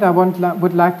target I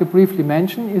would like to briefly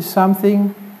mention is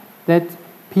something that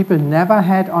people never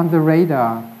had on the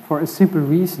radar for a simple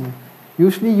reason.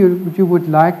 Usually you would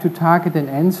like to target an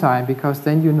enzyme because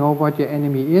then you know what your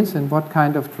enemy is and what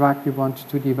kind of drug you want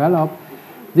to develop.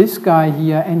 This guy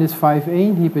here,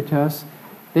 NS5A inhibitors,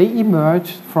 they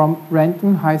emerged from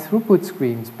random high-throughput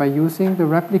screens by using the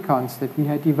replicons that we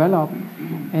had developed.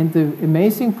 And the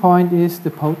amazing point is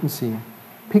the potency,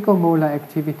 picomolar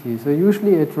activity. So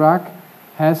usually a drug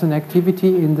has an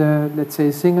activity in the, let's say,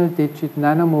 single-digit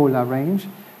nanomolar range.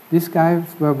 These guys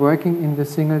were working in the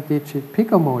single-digit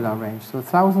picomolar range, so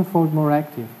 1,000-fold more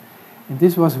active. And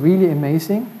this was really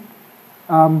amazing,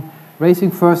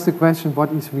 raising first the question,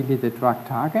 what is really the drug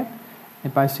target?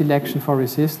 And by selection for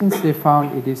resistance, they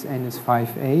found it is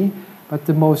NS5A. But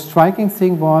the most striking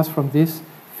thing was from this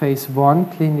phase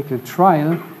 1 clinical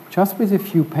trial, just with a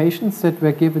few patients that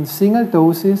were given single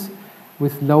doses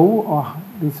with low or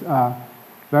with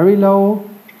very low,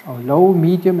 or low,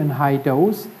 medium, and high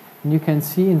dose. And you can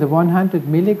see in the 100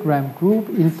 milligram group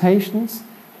in patients,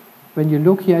 when you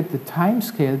look here at the time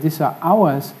scale, these are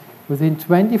hours, within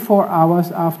 24 hours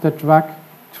after drug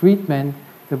treatment,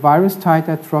 the virus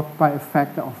titer dropped by a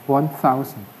factor of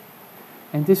 1,000.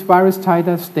 And this virus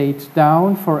titer stayed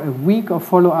down for a week of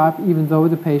follow-up, even though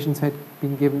the patients had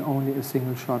been given only a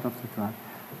single shot of the drug.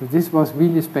 So this was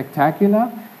really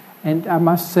spectacular. And I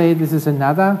must say this is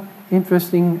another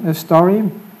interesting story.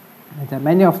 And there are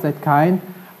many of that kind.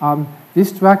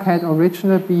 This drug had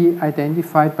originally been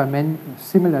identified by many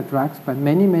similar drugs by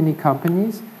many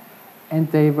companies, and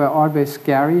they were always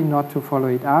scary not to follow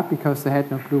it up because they had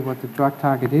no clue what the drug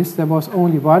target is. There was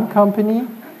only one company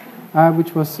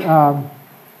which was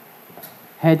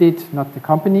headed, not the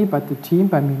company, but the team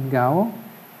by Min Gao.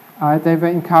 They were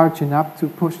encouraged enough to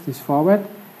push this forward,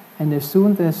 and as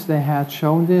soon as they had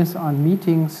shown this on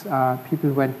meetings, people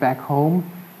went back home,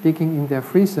 digging in their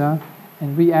freezer,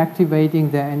 and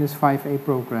reactivating their NS5A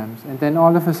programs. And then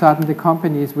all of a sudden, the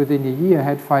companies within a year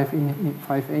had 5A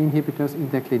inhibitors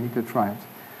in their clinical trials.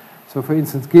 So for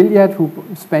instance, Gilead, who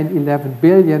spent 11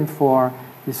 billion for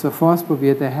the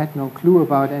sofosbuvir, they had no clue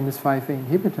about NS5A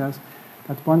inhibitors.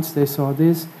 But once they saw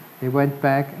this, they went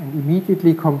back and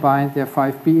immediately combined their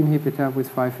 5B inhibitor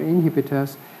with 5A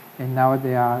inhibitors. And now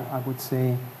they are, I would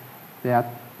say, they are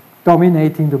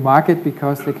dominating the market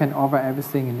because they can offer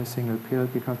everything in a single pill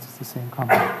because it's the same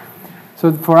company.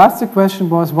 So for us, the question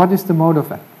was, what is the mode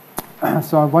of action?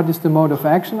 So what is the mode of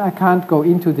action? I can't go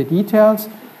into the details.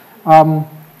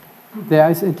 There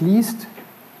is at least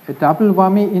a double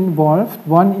whammy involved.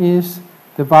 One is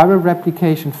the viral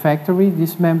replication factory.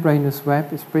 This membranous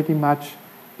web is pretty much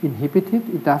inhibited.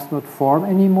 It does not form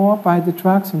anymore by the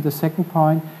drugs. And the second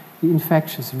point the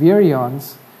infectious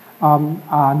virions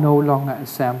are no longer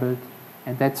assembled.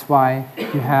 And that's why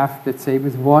you have, let's say,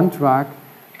 with one drug,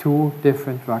 two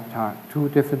different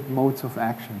modes of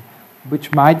action,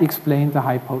 which might explain the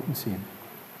high potency.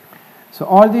 So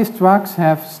all these drugs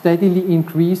have steadily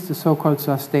increased the so-called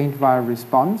sustained viral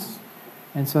response.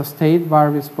 And sustained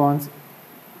viral response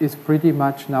is pretty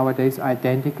much nowadays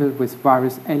identical with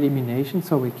virus elimination.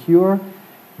 So a cure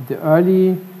in the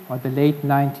early or the late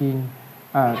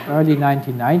early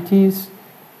 1990s,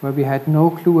 where we had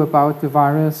no clue about the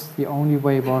virus. The only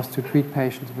way was to treat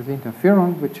patients with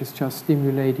interferon, which is just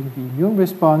stimulating the immune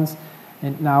response.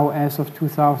 And now, as of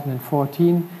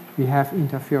 2014, we have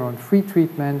interferon-free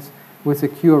treatments with a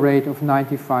cure rate of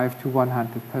 95 to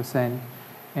 100%.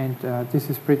 And this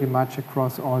is pretty much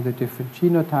across all the different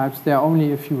genotypes. There are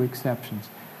only a few exceptions.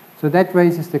 So that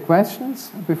raises the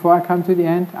questions. Before I come to the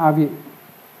end, are we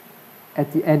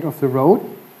at the end of the road?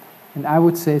 And I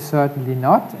would say certainly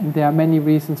not, and there are many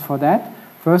reasons for that.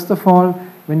 First of all,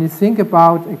 when you think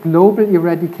about a global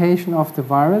eradication of the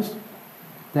virus,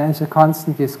 there is a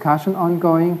constant discussion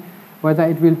ongoing whether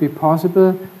it will be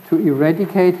possible to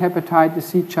eradicate hepatitis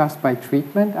C just by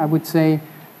treatment. I would say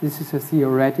this is a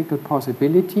theoretical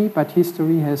possibility, but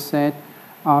history has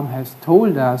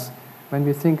told us when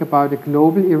we think about a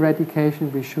global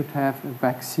eradication, we should have a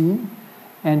vaccine.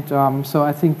 And so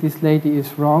I think this lady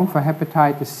is wrong. For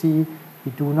hepatitis C,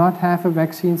 we do not have a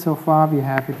vaccine so far. We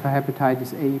have it for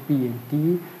hepatitis A, B, and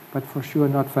D, but for sure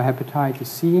not for hepatitis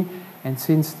C. And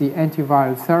since the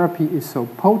antiviral therapy is so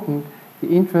potent, the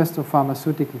interest of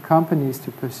pharmaceutical companies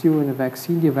to pursue a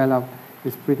vaccine development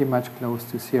is pretty much close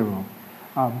to zero.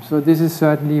 So this is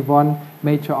certainly one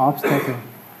major obstacle.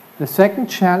 The second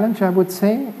challenge, I would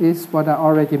say, is what I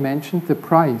already mentioned, the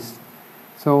price.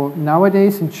 So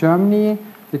nowadays in Germany,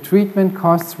 the treatment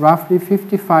costs roughly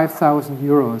 55,000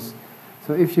 euros.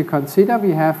 So if you consider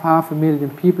we have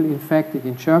 500,000 people infected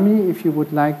in Germany, if you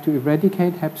would like to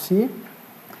eradicate Hep C,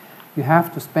 you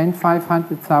have to spend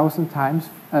 500,000 times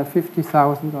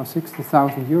 50,000 or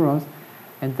 60,000 euros,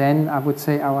 and then I would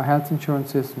say our health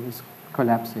insurance system is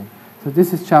collapsing. So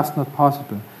this is just not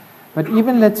possible. But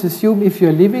even let's assume if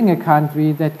you're living in a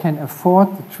country that can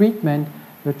afford the treatment,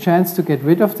 your chance to get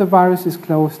rid of the virus is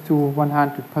close to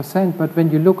 100%. But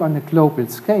when you look on a global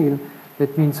scale,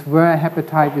 that means where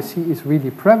hepatitis C is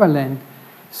really prevalent,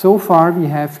 so far we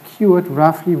have cured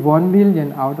roughly 1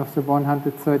 million out of the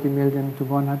 130 million to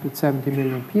 170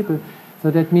 million people.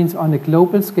 So that means on a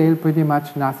global scale, pretty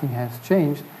much nothing has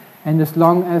changed. And as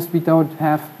long as we don't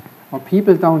have, or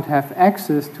people don't have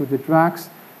access to the drugs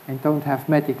and don't have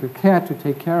medical care to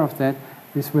take care of that,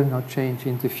 this will not change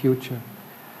in the future.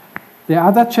 The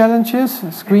other challenges,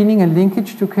 screening and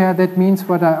linkage to care, that means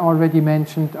what I already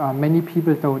mentioned, many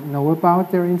people don't know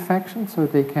about their infection, so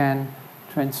they can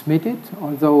transmit it,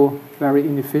 although very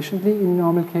inefficiently in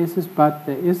normal cases, but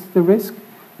there is the risk.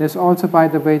 There's also, by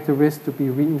the way, the risk to be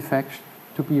reinfected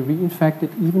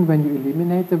even when you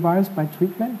eliminate the virus by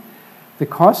treatment. The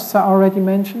costs are already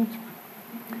mentioned.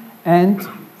 And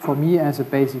for me as a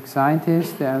basic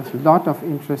scientist, there's a lot of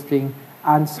interesting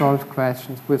unsolved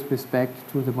questions with respect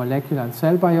to the molecular and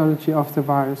cell biology of the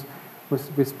virus,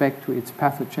 with respect to its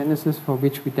pathogenesis, for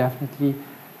which we definitely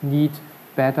need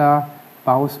better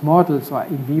mouse models or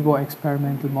in vivo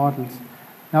experimental models.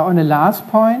 Now on the last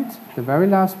point, the very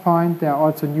last point, there are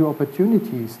also new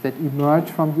opportunities that emerge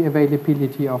from the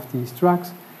availability of these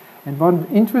drugs. And one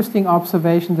interesting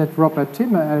observation that Robert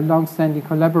Timmer, a long-standing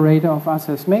collaborator of us,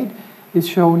 has made is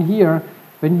shown here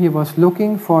when he was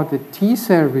looking for the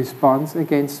T-cell response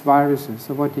against viruses.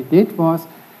 So what he did was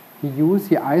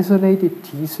he isolated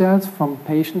T-cells from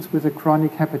patients with a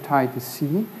chronic hepatitis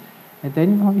C, and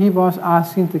then he was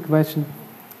asking the question,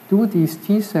 do these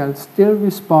T-cells still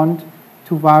respond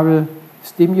to viral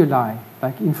stimuli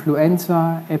like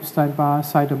influenza, Epstein-Barr,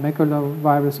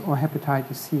 cytomegalovirus, or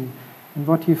hepatitis C? And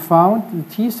what he found, the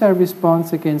T-cell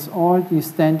response against all these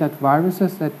standard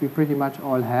viruses that we pretty much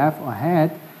all have or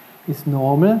had is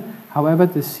normal. However,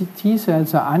 the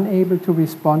T-cells are unable to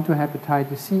respond to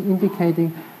hepatitis C,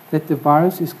 indicating that the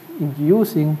virus is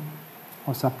inducing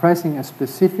or suppressing a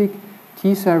specific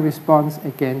T-cell response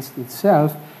against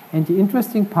itself. And the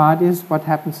interesting part is what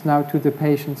happens now to the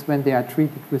patients when they are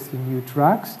treated with the new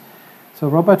drugs. So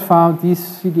Robert found these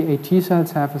CD8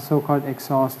 T-cells have a so-called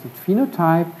exhausted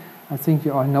phenotype. I think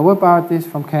you all know about this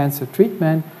from cancer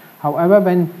treatment. However,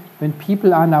 when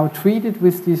people are now treated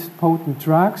with these potent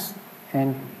drugs,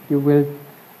 and you will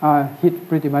hit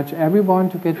pretty much everyone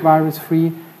to get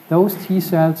virus-free, those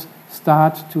T-cells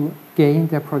start to gain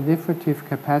their proliferative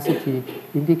capacity,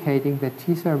 indicating that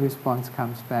T-cell response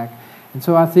comes back. And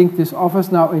so I think this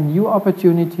offers now a new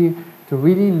opportunity to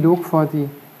really look for the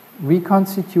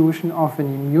reconstitution of an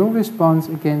immune response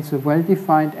against a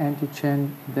well-defined antigen,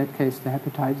 in that case the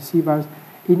hepatitis C virus,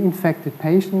 in infected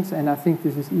patients. And I think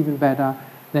this is even better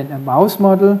than a mouse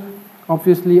model.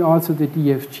 Obviously, also the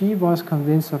DFG was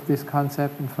convinced of this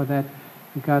concept, and for that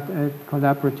we got a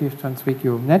collaborative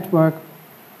Transvitio network,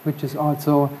 which is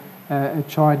also a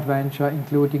joint venture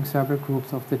including several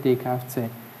groups of the DKFZ.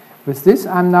 With this,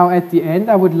 I'm now at the end.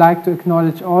 I would like to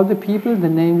acknowledge all the people. The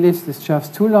name list is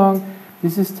just too long.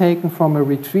 This is taken from a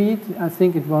retreat. I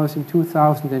think it was in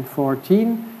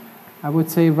 2014. I would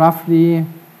say roughly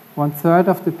 1/3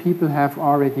 of the people have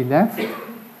already left,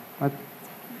 but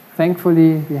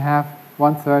thankfully we have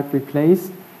 1/3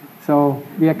 replaced. So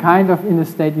we are kind of in a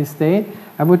steady state.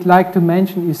 I would like to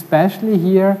mention especially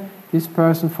here this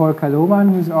person, Volker Lohmann,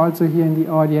 who is also here in the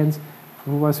audience,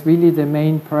 who was really the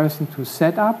main person to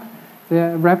set up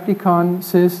the replicon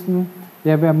system.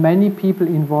 There were many people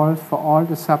involved for all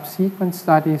the subsequent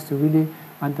studies to really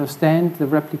understand the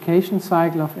replication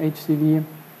cycle of HCV.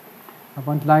 I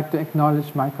would like to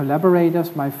acknowledge my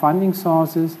collaborators, my funding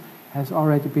sources, has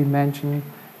already been mentioned,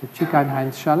 the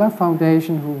Chikan-Heinz Schaller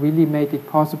Foundation, who really made it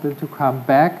possible to come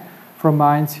back from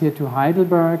Mainz here to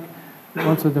Heidelberg.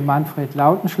 Also the Manfred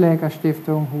Lautenschläger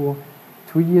Stiftung, who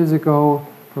 2 years ago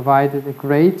provided a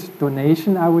great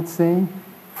donation, I would say,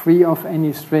 free of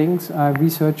any strings,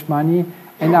 research money.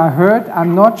 And I heard,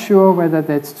 I'm not sure whether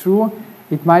that's true,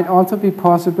 it might also be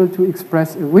possible to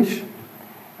express a wish.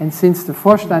 And since the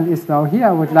Vorstand is now here,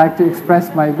 I would like to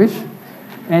express my wish.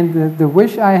 And the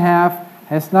wish I have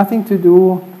has nothing to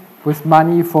do with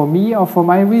money for me or for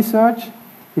my research.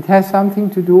 It has something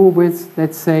to do with,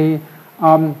 let's say,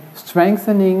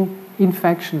 strengthening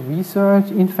infection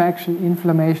research, infection,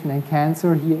 inflammation, and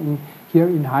cancer here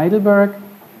in Heidelberg.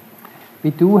 We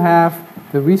do have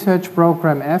the research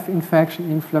program F,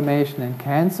 infection, inflammation, and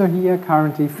cancer here,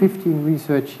 currently 15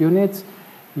 research units.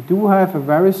 We do have a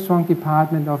very strong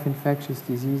department of infectious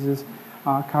diseases,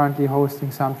 currently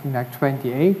hosting something like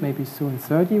 28, maybe soon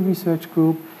 30 research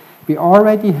group. We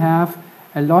already have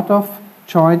a lot of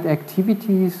joint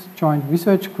activities, joint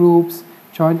research groups,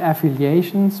 joint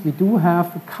affiliations. We do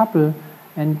have a couple,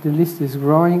 and the list is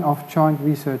growing, of joint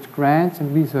research grants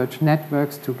and research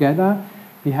networks together.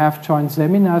 We have joint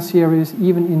seminar series,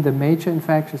 even in the major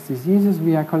infectious diseases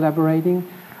we are collaborating.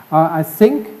 I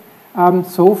think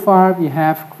so far we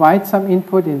have quite some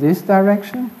input in this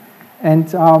direction,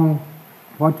 and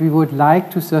what we would like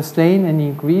to sustain and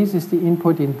increase is the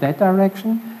input in that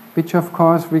direction, which of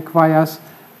course requires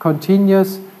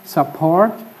continuous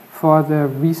support for the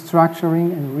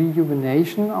restructuring and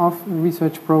rejuvenation of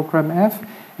Research Program F.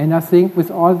 And I think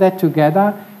with all that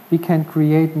together, we can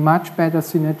create much better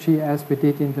synergy as we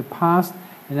did in the past.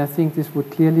 And I think this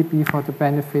would clearly be for the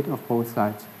benefit of both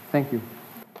sides. Thank you.